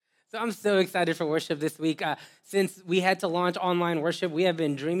So I'm so excited for worship this week. Since we had to launch online worship, we have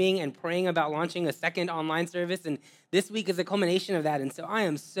been dreaming and praying about launching a second online service, and this week is a culmination of that. And so I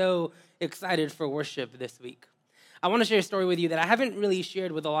am so excited for worship this week. I want to share a story with you that I haven't really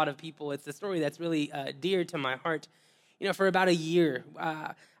shared with a lot of people. It's a story that's really dear to my heart. You know, for about a year,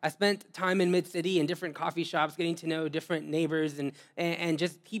 I spent time in Mid-City in different coffee shops, getting to know different neighbors and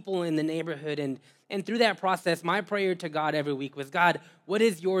just people in the neighborhood. And through that process, my prayer to God every week was, God, what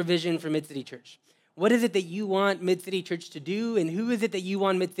is your vision for Mid-City Church? What is it that you want Mid-City Church to do, and who is it that you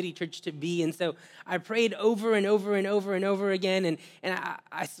want Mid-City Church to be? And so I prayed over and over and over and over again, and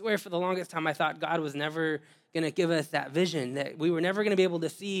I swear for the longest time I thought God was never going to give us that vision, that we were never going to be able to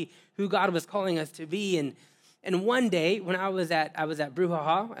see who God was calling us to be. And one day, when I was at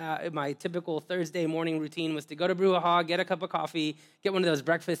Brouhaha, my typical Thursday morning routine was to go to Brouhaha, get a cup of coffee, get one of those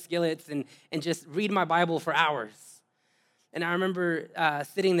breakfast skillets, and just read my Bible for hours. And I remember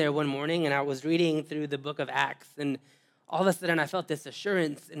sitting there one morning, and I was reading through the book of Acts, and all of a sudden I felt this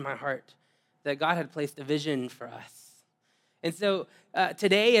assurance in my heart that God had placed a vision for us. And so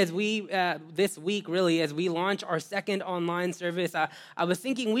today, this week really, as we launch our second online service, I was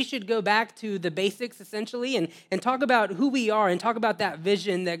thinking we should go back to the basics essentially and talk about who we are and talk about that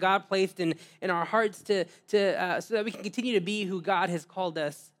vision that God placed in our hearts so that we can continue to be who God has called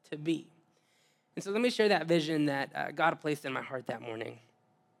us to be. And so let me share that vision that God placed in my heart that morning.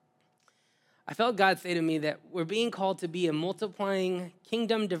 I felt God say to me that we're being called to be a multiplying,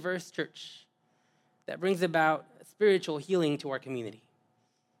 kingdom-diverse church that brings about spiritual healing to our community.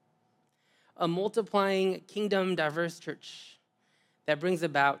 A multiplying, kingdom-diverse church that brings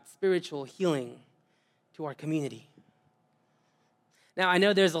about spiritual healing to our community. Now, I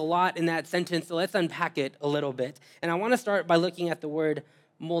know there's a lot in that sentence, so let's unpack it a little bit. And I want to start by looking at the word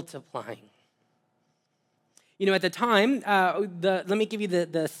multiplying. You know, at the time, let me give you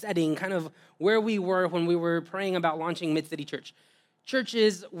the setting, kind of where we were when we were praying about launching Mid-City Church.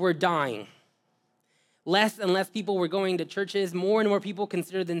 Churches were dying. Less and less people were going to churches. More and more people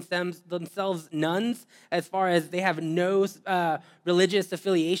consider themselves nuns, as far as they have no religious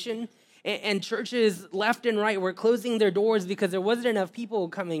affiliation. And churches left and right were closing their doors because there wasn't enough people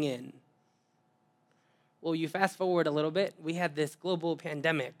coming in. Well, you fast forward a little bit, we had this global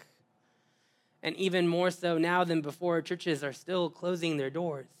pandemic. And even more so now than before, churches are still closing their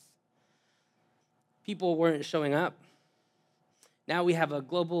doors. People weren't showing up. Now we have a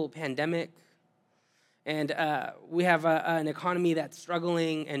global pandemic. And we have an economy that's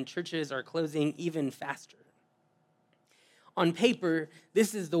struggling, and churches are closing even faster. On paper,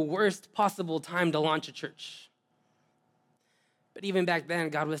 this is the worst possible time to launch a church. But even back then,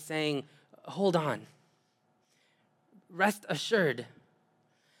 God was saying, hold on. Rest assured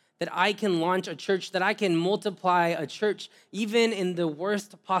that I can launch a church, that I can multiply a church even in the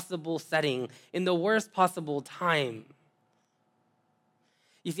worst possible setting, in the worst possible time.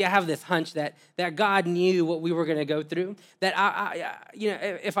 You see, I have this hunch that God knew what we were going to go through. That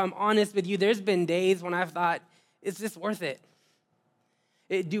if I'm honest with you, there's been days when I've thought, is this worth it?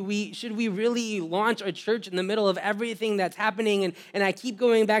 Should we really launch a church in the middle of everything that's happening? And I keep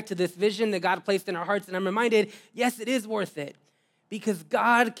going back to this vision that God placed in our hearts, and I'm reminded, yes, it is worth it, because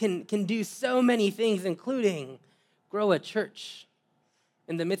God can do so many things, including grow a church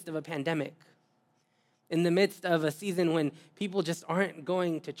in the midst of a pandemic. In the midst of a season when people just aren't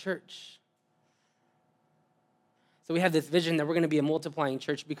going to church. So we have this vision that we're going to be a multiplying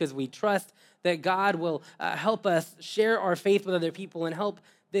church because we trust that God will help us share our faith with other people and help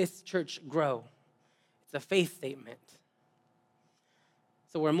this church grow. It's a faith statement.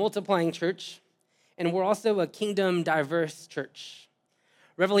 So we're a multiplying church, and we're also a kingdom-diverse church.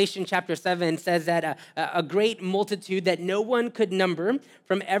 Revelation chapter 7 says that a great multitude that no one could number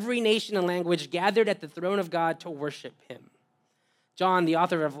from every nation and language gathered at the throne of God to worship him. John, the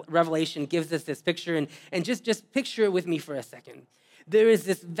author of Revelation, gives us this picture, and just picture it with me for a second. There is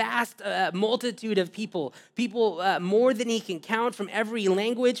this vast multitude of people more than he can count, from every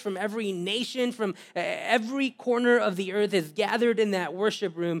language, from every nation, from every corner of the earth is gathered in that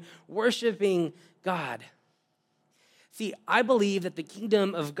worship room, worshiping God. See, I believe that the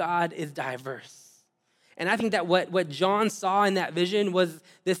kingdom of God is diverse. And I think that what John saw in that vision was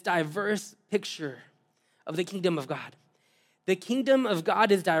this diverse picture of the kingdom of God. The kingdom of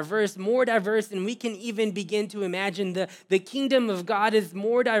God is diverse, more diverse than we can even begin to imagine. The kingdom of God is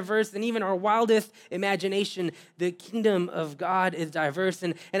more diverse than even our wildest imagination. The kingdom of God is diverse.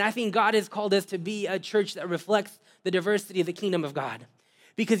 And I think God has called us to be a church that reflects the diversity of the kingdom of God.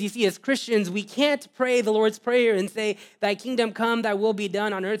 Because you see, as Christians, we can't pray the Lord's Prayer and say, thy kingdom come, thy will be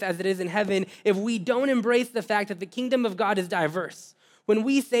done on earth as it is in heaven, if we don't embrace the fact that the kingdom of God is diverse. When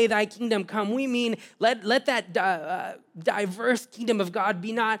we say thy kingdom come, we mean let that diverse kingdom of God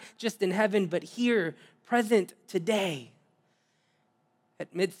be not just in heaven, but here, present today.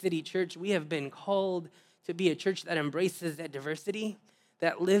 At Mid-City Church, we have been called to be a church that embraces that diversity,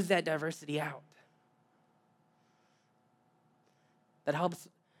 that lives that diversity out, that helps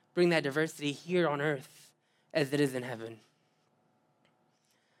bring that diversity here on earth as it is in heaven.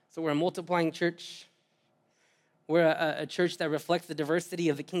 So we're a multiplying church. We're a church that reflects the diversity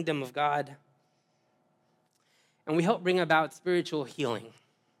of the kingdom of God. And we help bring about spiritual healing.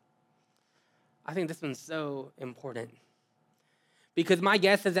 I think this one's so important. Because my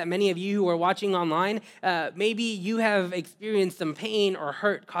guess is that many of you who are watching online, maybe you have experienced some pain or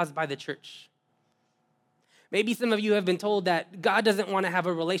hurt caused by the church. Maybe some of you have been told that God doesn't want to have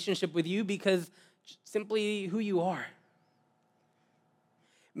a relationship with you because simply who you are.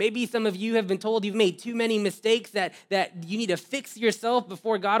 Maybe some of you have been told you've made too many mistakes that you need to fix yourself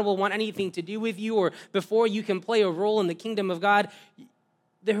before God will want anything to do with you or before you can play a role in the kingdom of God.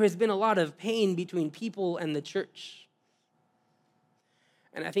 There has been a lot of pain between people and the church.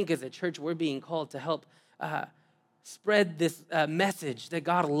 And I think as a church, we're being called to help spread this message that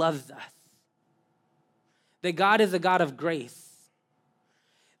God loves us, that God is a God of grace,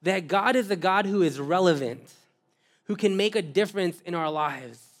 that God is a God who is relevant, who can make a difference in our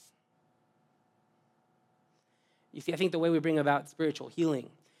lives. You see, I think the way we bring about spiritual healing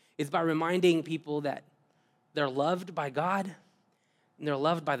is by reminding people that they're loved by God and they're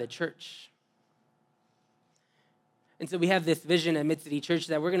loved by the church. And so we have this vision at Mid-City Church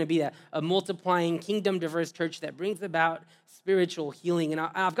that we're going to be a multiplying, kingdom-diverse church that brings about spiritual healing. And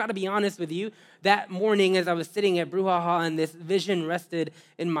I've got to be honest with you, that morning as I was sitting at Brouhaha and this vision rested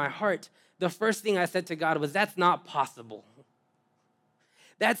in my heart, the first thing I said to God was, that's not possible.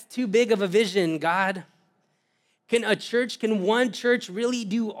 That's too big of a vision, God. Can one church really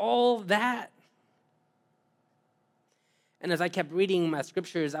do all that? And as I kept reading my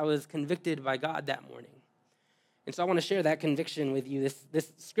scriptures, I was convicted by God that morning. And so I want to share that conviction with you.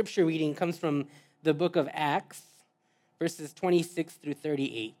 This scripture reading comes from the book of Acts, verses 26 through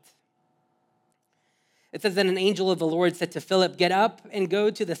 38. It says that an angel of the Lord said to Philip, "Get up and go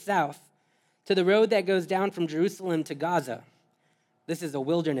to the south, to the road that goes down from Jerusalem to Gaza. This is a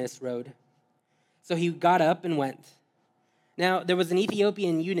wilderness road." So he got up and went. Now there was an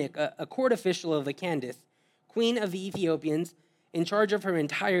Ethiopian eunuch, a court official of the Candace, queen of the Ethiopians, in charge of her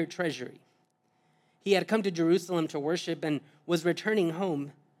entire treasury. He had come to Jerusalem to worship and was returning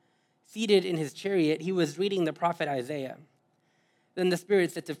home. Seated in his chariot, he was reading the prophet Isaiah. Then the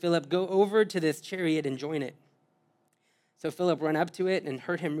Spirit said to Philip, "Go over to this chariot and join it." So Philip ran up to it and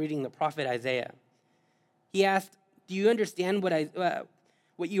heard him reading the prophet Isaiah. He asked, "Do you understand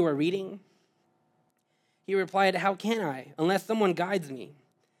what you are reading?" He replied, "How can I, unless someone guides me?"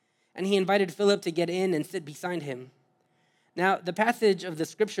 And he invited Philip to get in and sit beside him. Now, the passage of the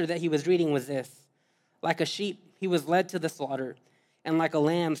scripture that he was reading was this: "Like a sheep, he was led to the slaughter, and like a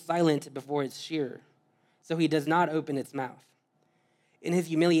lamb silent before its shearer, so he does not open its mouth. In his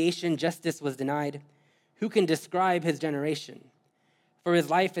humiliation, justice was denied. Who can describe his generation? For his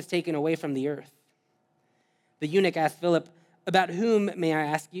life is taken away from the earth." The eunuch asked Philip, "About whom, may I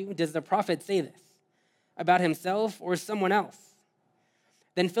ask you, does the prophet say this? About himself or someone else?"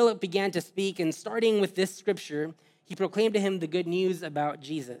 Then Philip began to speak, and starting with this scripture, he proclaimed to him the good news about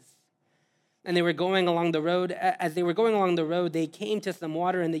Jesus. And they were going along the road. As they were going along the road, they came to some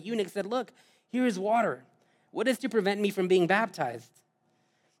water, and the eunuch said, "Look, here is water. What is to prevent me from being baptized?"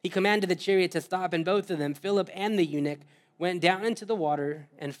 He commanded the chariot to stop, and both of them, Philip and the eunuch, went down into the water,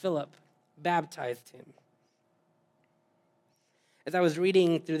 and Philip baptized him. As I was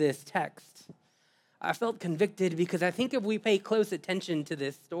reading through this text, I felt convicted because I think if we pay close attention to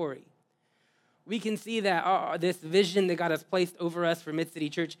this story, we can see that this vision that God has placed over us for Mid-City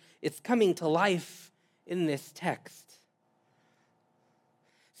Church, it's coming to life in this text.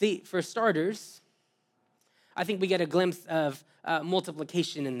 See, for starters, I think we get a glimpse of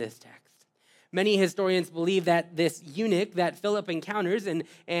multiplication in this text. Many historians believe that this eunuch that Philip encounters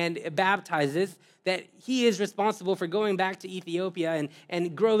and baptizes, that he is responsible for going back to Ethiopia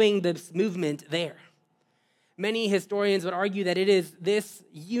and growing this movement there. Many historians would argue that it is this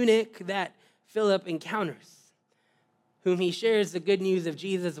eunuch that Philip encounters, whom he shares the good news of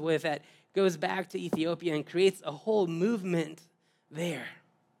Jesus with, that goes back to Ethiopia and creates a whole movement there.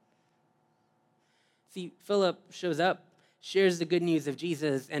 See, Philip shows up, shares the good news of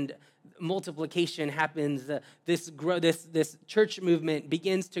Jesus, and multiplication happens. This church movement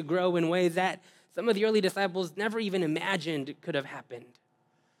begins to grow in ways that some of the early disciples never even imagined could have happened.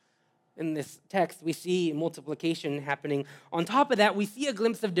 in this text, we see multiplication happening. On top of that, we see a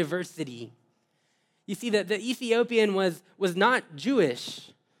glimpse of diversity. You see that the Ethiopian was not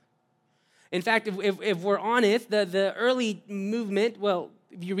Jewish. In fact, if we're honest, the early movement, well,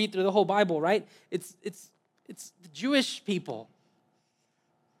 if you read through the whole Bible, right, it's the Jewish people.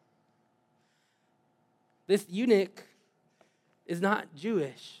 This eunuch is not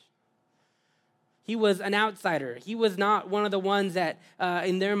Jewish. He was an outsider. He was not one of the ones that,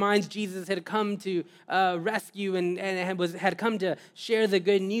 in their minds, Jesus had come to rescue and had come to share the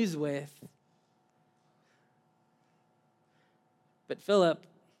good news with. But Philip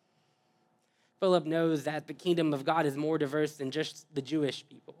knows that the kingdom of God is more diverse than just the Jewish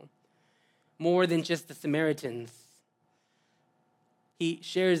people, more than just the Samaritans. He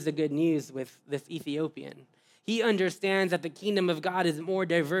shares the good news with this Ethiopian. He understands that the kingdom of God is more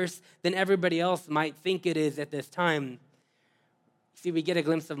diverse than everybody else might think it is at this time. See, we get a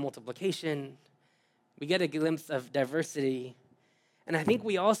glimpse of multiplication. We get a glimpse of diversity. And I think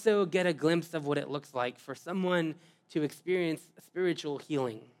we also get a glimpse of what it looks like for someone to experience spiritual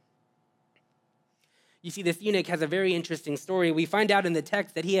healing. You see, this eunuch has a very interesting story. We find out in the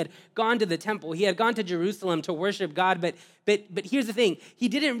text that he had gone to the temple. He had gone to Jerusalem to worship God, but here's the thing. He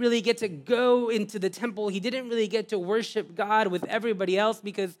didn't really get to go into the temple. He didn't really get to worship God with everybody else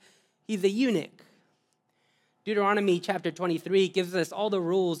because he's a eunuch. Deuteronomy chapter 23 gives us all the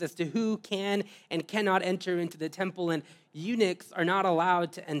rules as to who can and cannot enter into the temple, and eunuchs are not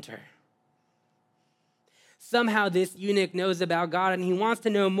allowed to enter. Somehow this eunuch knows about God and he wants to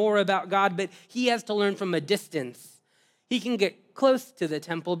know more about God, but he has to learn from a distance. He can get close to the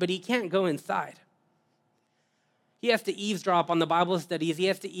temple, but he can't go inside. He has to eavesdrop on the Bible studies. He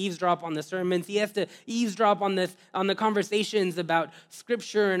has to eavesdrop on the sermons. He has to eavesdrop on the conversations about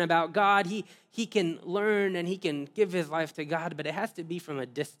Scripture and about God. He can learn and he can give his life to God, but it has to be from a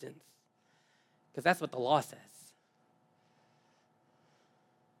distance because that's what the law says.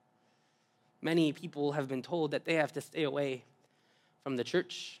 Many people have been told that they have to stay away from the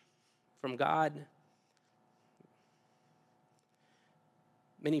church, from God.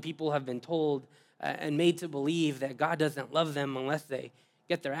 Many people have been told and made to believe that God doesn't love them unless they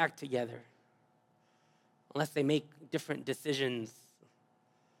get their act together, unless they make different decisions.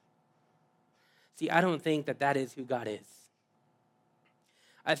 See, I don't think that is who God is.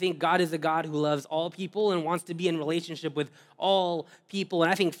 I think God is a God who loves all people and wants to be in relationship with all people.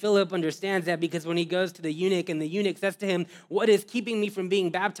 And I think Philip understands that because when he goes to the eunuch and the eunuch says to him, "What is keeping me from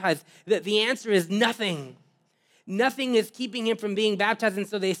being baptized?" That the answer is nothing. Nothing is keeping him from being baptized. And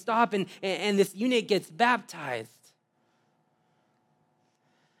so they stop and this eunuch gets baptized.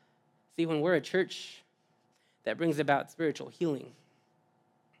 See, when we're a church that brings about spiritual healing,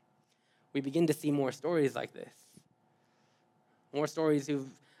 we begin to see more stories like this. More stories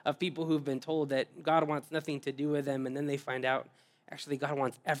of people who've been told that God wants nothing to do with them, and then they find out, actually, God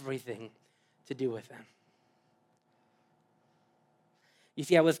wants everything to do with them. You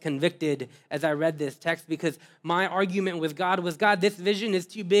see, I was convicted as I read this text because my argument with God was, God, this vision is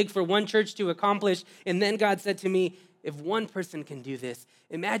too big for one church to accomplish. And then God said to me, if one person can do this,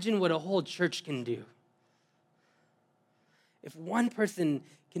 imagine what a whole church can do. If one person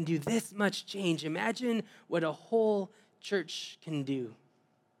can do this much change, imagine what a whole church can do.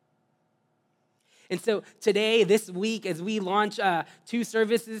 And so today, this week, as we launch two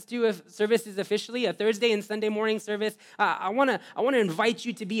services officially, a Thursday and Sunday morning service, I want to invite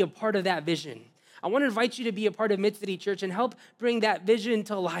you to be a part of that vision. I want to invite you to be a part of Mid-City Church and help bring that vision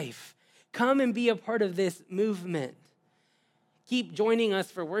to life. Come and be a part of this movement. Keep joining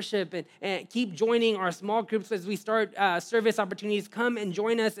us for worship and keep joining our small groups as we start service opportunities. Come and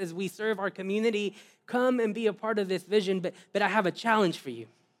join us as we serve our community. Come and be a part of this vision, but I have a challenge for you.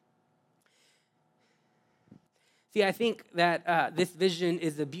 See, I think that this vision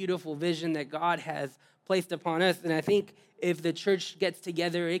is a beautiful vision that God has placed upon us, and I think if the church gets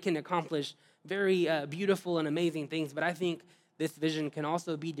together, it can accomplish very beautiful and amazing things, but I think this vision can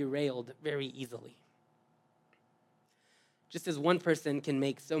also be derailed very easily. Just as one person can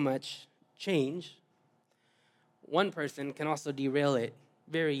make so much change, one person can also derail it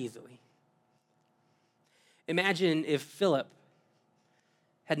very easily. Imagine if Philip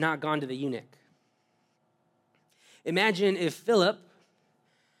had not gone to the eunuch. Imagine if Philip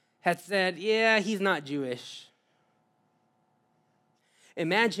had said, yeah, he's not Jewish.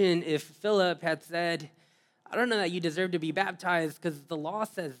 Imagine if Philip had said, I don't know that you deserve to be baptized because the law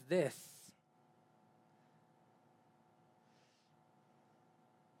says this.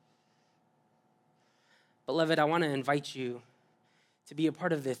 Beloved, I want to invite you to be a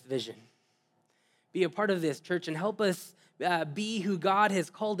part of this vision. Be a part of this church and help us be who God has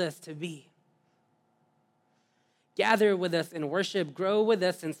called us to be. Gather with us in worship. Grow with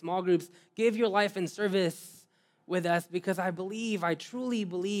us in small groups. Give your life in service with us, because I truly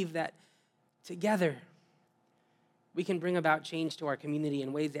believe that together we can bring about change to our community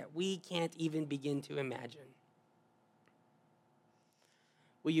in ways that we can't even begin to imagine.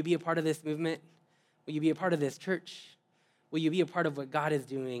 Will you be a part of this movement? Will you be a part of this church? Will you be a part of what God is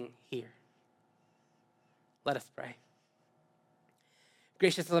doing here? Let us pray.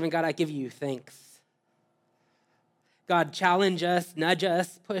 Gracious, loving God, I give you thanks. God, challenge us, nudge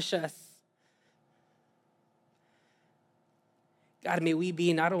us, push us. God, may we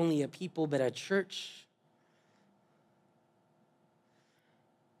be not only a people, but a church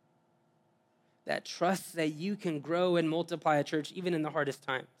that trusts that you can grow and multiply a church even in the hardest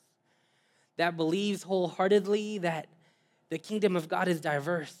times. That believes wholeheartedly that the kingdom of God is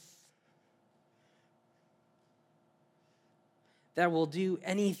diverse. That will do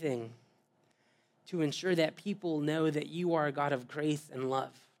anything to ensure that people know that you are a God of grace and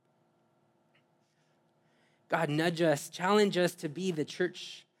love. God, nudge us, challenge us to be the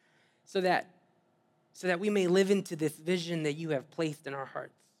church so that we may live into this vision that you have placed in our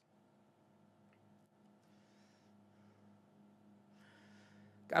hearts.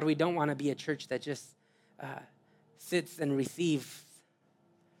 God, we don't want to be a church that just sits and receives.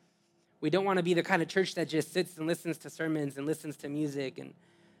 We don't want to be the kind of church that just sits and listens to sermons and listens to music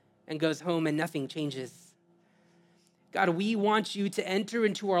and goes home and nothing changes. God, we want you to enter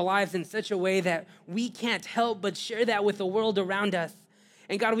into our lives in such a way that we can't help but share that with the world around us.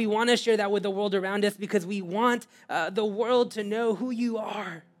 And God, we want to share that with the world around us because we want the world to know who you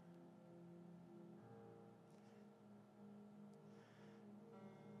are.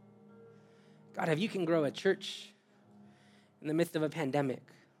 God, if you can grow a church in the midst of a pandemic,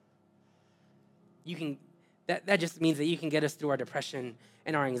 that just means that you can get us through our depression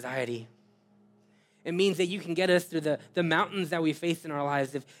and our anxiety. It means that you can get us through the mountains that we face in our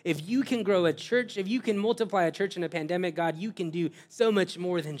lives. If you can grow a church, if you can multiply a church in a pandemic, God, you can do so much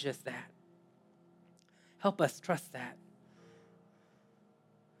more than just that. Help us trust that.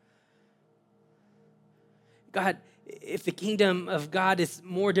 God, if the kingdom of God is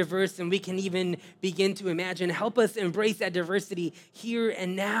more diverse than we can even begin to imagine, help us embrace that diversity here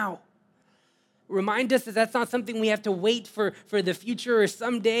and now. Remind us that that's not something we have to wait for the future or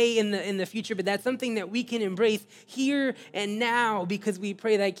someday in the future, but that's something that we can embrace here and now because we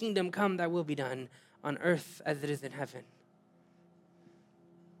pray thy kingdom come, thy will be done on earth as it is in heaven.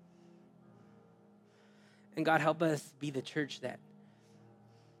 And God, help us be the church that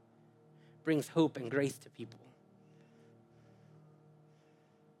brings hope and grace to people.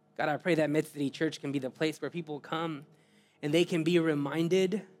 God, I pray that Mid-City Church can be the place where people come and they can be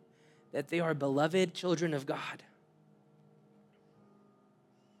reminded that they are beloved children of God.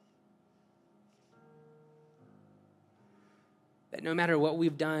 That no matter what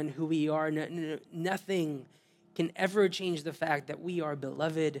we've done, who we are, nothing can ever change the fact that we are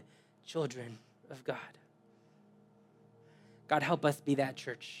beloved children of God. God, help us be that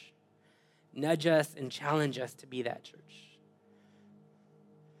church. Nudge us and challenge us to be that church.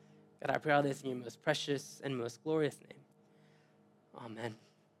 God, I pray all this in your most precious and most glorious name. Amen.